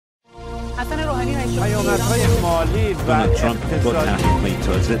حسن روحانی رئیس پیامدهای مالی و اقتصادی با تحقیق‌های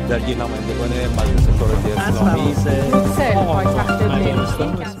تازه در نمایندگان مجلس شورای اسلامی پایتخت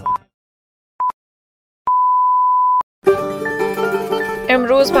بلژیک.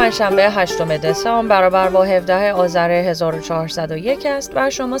 امروز پنجشنبه 8 دسامبر برابر با 17 آذر 1401 است و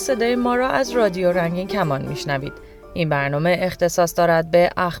شما صدای ما را از رادیو رنگین کمان میشنوید. این برنامه اختصاص دارد به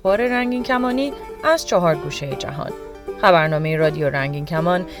اخبار رنگین کمانی از 4 گوشه جهان. خبرنامه رادیو رنگین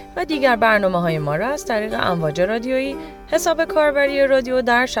کمان و دیگر برنامه‌های ما را از طریق امواج رادیویی، حساب کاربری رادیو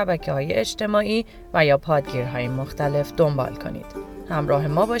در شبکه‌های اجتماعی و یا پادگیرهای مختلف دنبال کنید. همراه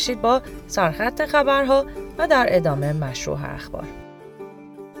ما باشید با سرخط خبرها و در ادامه مشروح اخبار.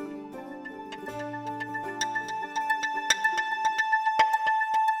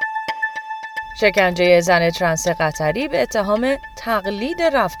 شکنجه زن ترنس قطری به اتهام تقلید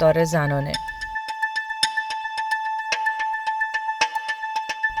رفتار زنانه.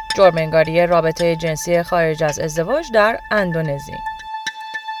 جرم‌انگاری رابطه جنسی خارج از ازدواج در اندونزی.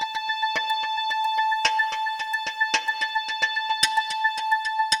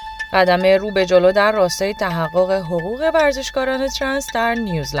 قدم رو به جلو در راستای تحقق حقوق ورزشکاران ترنس در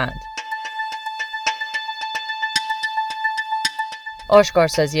نیوزلند.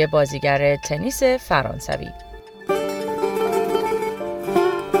 آشکارسازی بازیگر تنیس فرانسوی.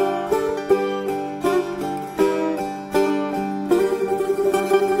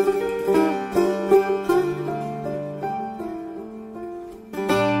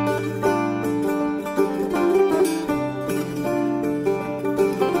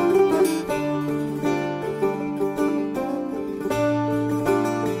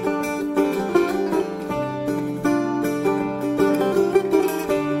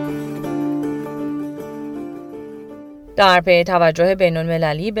 در پی توجه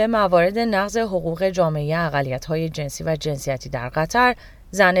بین‌المللی به موارد نقض حقوق جامعه اقلیت‌های جنسی و جنسیتی در قطر،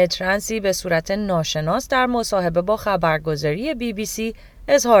 زن ترنسی به صورت ناشناس در مصاحبه با خبرگزاری BBC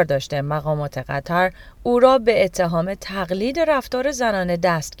اظهار داشته مقامات قطر او را به اتهام تقلید رفتار زنانه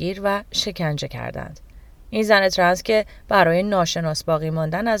دستگیر و شکنجه کردند. این زن ترنس که برای ناشناس باقی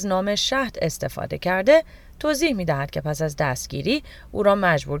ماندن از نام شهد استفاده کرده، توضیح می‌دهد که پس از دستگیری او را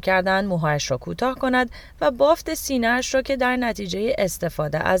مجبور کردند موهایش را کوتاه کند و بافت سینه‌اش را که در نتیجه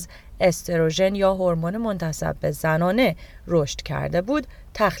استفاده از استروژن یا هورمون منتسب به زنانه رشد کرده بود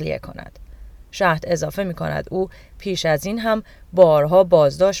تخلیه کند. شهد اضافه می‌کند او پیش از این هم بارها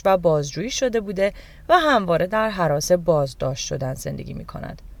بازداشت و بازجویی شده بوده و همواره در هراس بازداشت شدن زندگی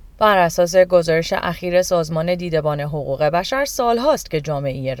می‌کند. بر اساس گزارش اخیر سازمان دیدبان حقوق بشر، سالهاست که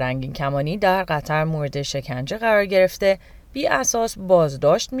جامعه رنگین کمانی در قطر مورد شکنجه قرار گرفته، بی اساس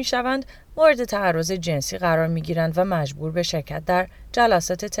بازداشت می‌شوند، مورد تعرض جنسی قرار می‌گیرند و مجبور به شرکت در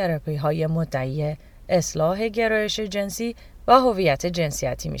جلسات تراپی‌های مدعی اصلاح گرایش جنسی و هویت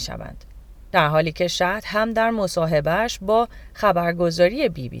جنسیتی می‌شوند. در حالی که شهد هم در مصاحبه‌اش با خبرگزاری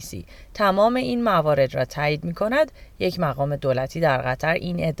BBC تمام این موارد را تایید می‌کند، یک مقام دولتی در قطر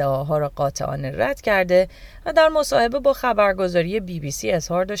این ادعاها را قاطعانه رد کرده و در مصاحبه با خبرگزاری BBC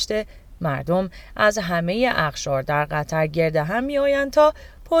اظهار داشته مردم از همه اقشار در قطر گرد هم می‌آیند تا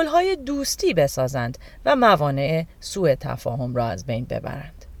پل‌های دوستی بسازند و موانع سوء تفاهم را از بین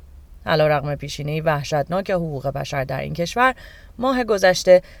ببرند. علیرغم پیشینه وحشتناک حقوق بشر در این کشور، ماه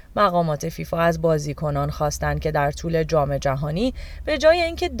گذشته مقامات فیفا از بازیکنان خواستند که در طول جام جهانی به جای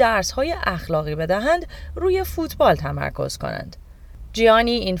اینکه درس‌های اخلاقی بدهند، روی فوتبال تمرکز کنند.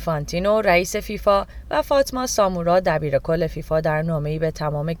 جیانی اینفانتینو رئیس فیفا و فاطمه سامورا دبیرکل فیفا در نامه‌ای به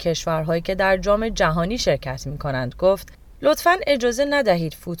تمام کشورهایی که در جام جهانی شرکت می‌کنند گفت: لطفاً اجازه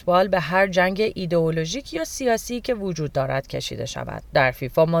ندهید فوتبال به هر جنگ ایدئولوژیک یا سیاسی که وجود دارد کشیده شود. در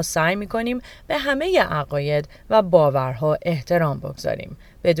فیفا ما سعی می‌کنیم به همه عقاید و باورها احترام بگذاریم،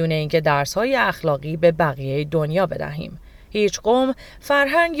 بدون اینکه درس‌های اخلاقی به بقیه دنیا بدهیم. هیچ قوم،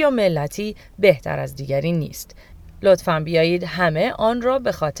 فرهنگ یا ملتی بهتر از دیگری نیست. لطفاً بیایید همه آن را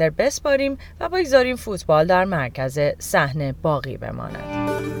به خاطر بسپاریم و بگذاریم فوتبال در مرکز صحنه باقی بماند.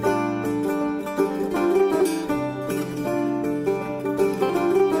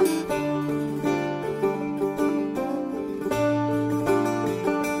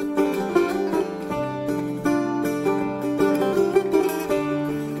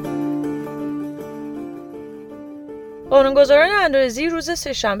 قانونگذاران اندونزی روز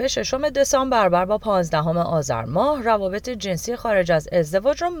سه‌شنبه 6 دسامبر برابر با 15 آذر ماه روابط جنسی خارج از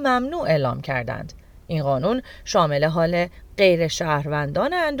ازدواج را ممنوع اعلام کردند. این قانون شامل حال غیر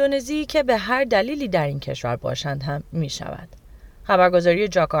شهروندان اندونزی که به هر دلیلی در این کشور باشند هم می شود. خبرگزاری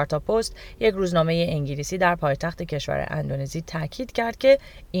جاکارتا پست، یک روزنامه انگلیسی در پایتخت کشور اندونزی، تاکید کرد که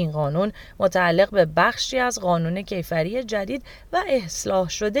این قانون متعلق به بخشی از قانون کیفری جدید و اصلاح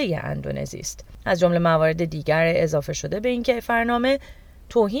شده اندونزی است. از جمله موارد دیگر اضافه شده به این کیفرنامه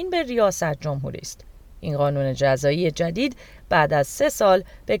توهین به ریاست جمهوری است. این قانون جزایی جدید بعد از 3 سال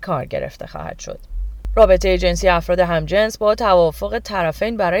به کار گرفته خواهد شد. رابطه جنسی افراد همجنس با توافق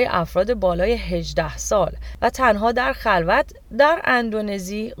طرفین برای افراد بالای 18 سال و تنها در خلوت در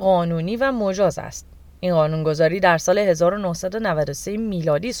اندونزی قانونی و مجاز است. این قانونگذاری در سال 1993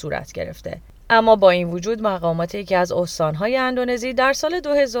 میلادی صورت گرفته. اما با این وجود مقامات یکی از استانهای اندونزی در سال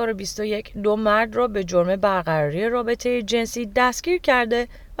 2021 2 مرد را به جرم برقراری رابطه جنسی دستگیر کرده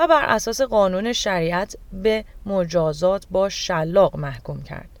و بر اساس قانون شریعت به مجازات با شلاق محکوم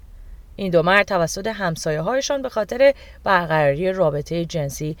کرد. این 2 مرد توسط همسایه‌هایشان به خاطر برقراری رابطه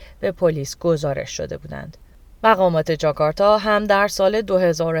جنسی به پلیس گزارش شده بودند. مقامات جاکارتا هم در سال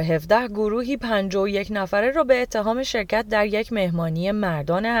 2017 گروهی 51 نفره را به اتهام شرکت در یک مهمانی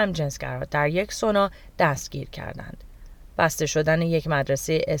مردان همجنسگرا در یک سونا دستگیر کردند. بسته شدن یک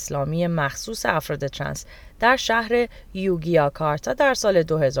مدرسه اسلامی مخصوص افراد ترنس در شهر یوگیاکارتا در سال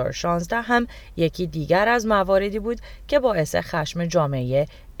 2016 هم یکی دیگر از مواردی بود که باعث خشم جامعه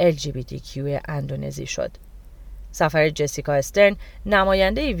LGBTQ اندونزی شد. سفر جسیکا استرن،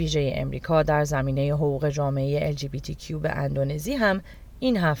 نماینده ویژه امریکا در زمینه حقوق جامعه LGBTQ به اندونزی، هم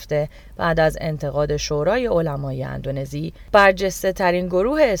این هفته بعد از انتقاد شورای علمای اندونزی برجسته ترین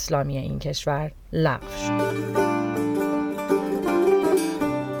گروه اسلامی این کشور لغو شد.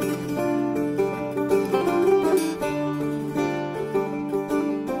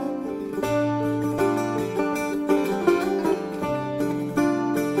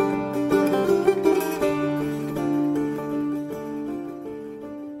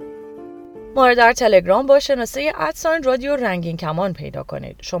 ما را در تلگرام با شناسه @رادیو رنگین کمان پیدا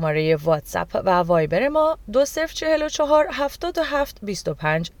کنید. شماره واتساپ و وایبر ما 2044 77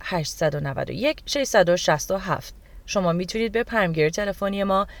 25 891 667. شما میتونید به پیامگیر تلفنی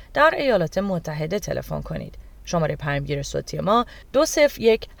ما در ایالات متحده تلفن کنید. شماره پیامگیر صوتی ما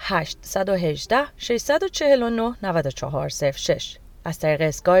 201 818 649 9406. از طریق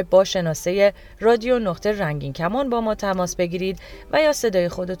اسکایپ با شناسه رادیو نقطه رنگین کمان با ما تماس بگیرید و یا صدای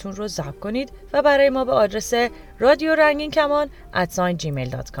خودتون رو ضبط کنید و برای ما به آدرس رادیو رنگین کمان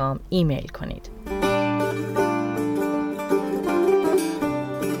 @gmail.com ایمیل کنید.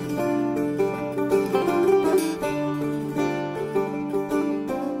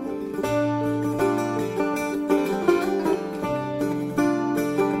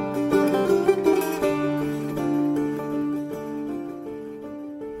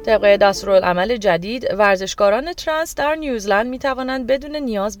 طبق دستورالعمل جدید، ورزشکاران ترنس در نیوزلند می توانند بدون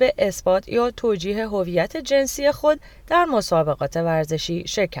نیاز به اثبات یا توجیه هویت جنسی خود در مسابقات ورزشی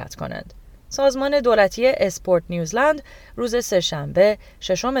شرکت کنند. سازمان دولتی اسپورت نیوزلند روز سه‌شنبه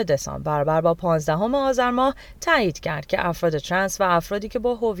 6 دسامبر با 15 آذر ماه تایید کرد که افراد ترنس و افرادی که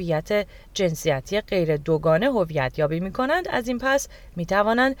با هویت جنسیتی غیر دوگانه هویت یابی می کنند از این پس می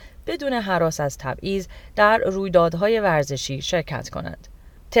توانند بدون هراس از تبعیض در رویدادهای ورزشی شرکت کنند.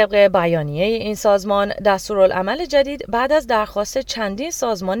 طبق بیانیه این سازمان، دستورالعمل جدید بعد از درخواست چندین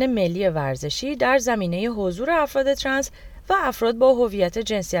سازمان ملی ورزشی در زمینه حضور افراد ترنس و افراد با هویت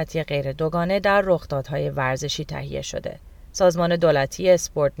جنسیتی غیر دوگانه در رخدادهای ورزشی تهیه شده. سازمان دولتی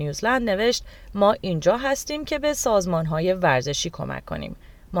اسپورت نیوزلند نوشت: ما اینجا هستیم که به سازمانهای ورزشی کمک کنیم.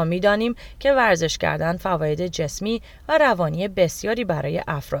 ما می‌دانیم که ورزش کردن فواید جسمی و روانی بسیاری برای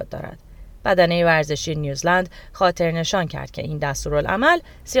افراد دارد. بدنه ورزشی نیوزلند خاطر نشان کرد که این دستورالعمل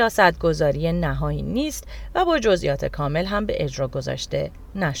سیاستگذاری نهایی نیست و با جزئیات کامل هم به اجرا گذاشته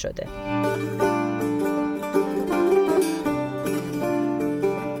نشده.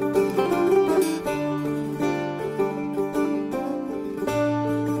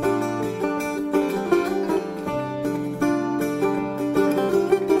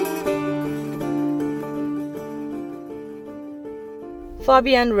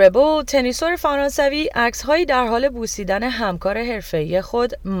 فابین ربو، تنیسور فرانسوی، عکس‌هایی در حال بوسیدن همکار حرفه‌ای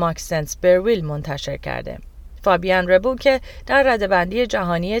خود ماکسنس برویل منتشر کرده. فابین ربو که در رده‌بندی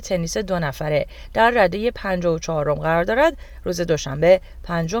جهانی تنیس 2 نفره در رده 54م قرار دارد، روز دوشنبه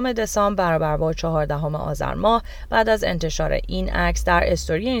 5 دسامبر برابر با 14 آذر ماه بعد از انتشار این عکس در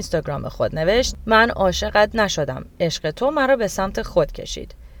استوری اینستاگرام خود نوشت: من عاشقت نشدم، عشق تو مرا به سمت خود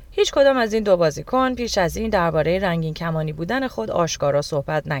کشید. هیچ کدام از این 2 بازیکن پیش از این درباره رنگین کمانی بودن خود آشکارا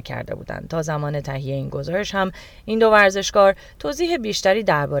صحبت نکرده بودند. تا زمان تهیه این گزارش هم این 2 ورزشکار توضیح بیشتری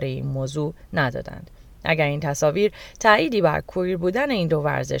درباره این موضوع ندادند. اگر این تصاویر تأییدی بر کویر بودن این دو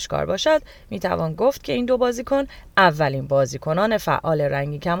ورزشکار باشد، میتوان گفت که این دو بازیکن اولین بازیکنان فعال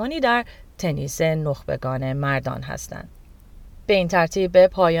رنگین کمانی در تنیس نخبگان مردان هستند. به این ترتیب به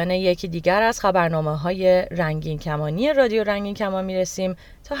پایان یکی دیگر از خبرنامه‌های رنگین کمانی رادیو رنگین کمان میرسیم.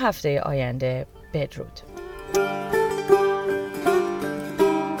 تا هفته آینده، بدرود.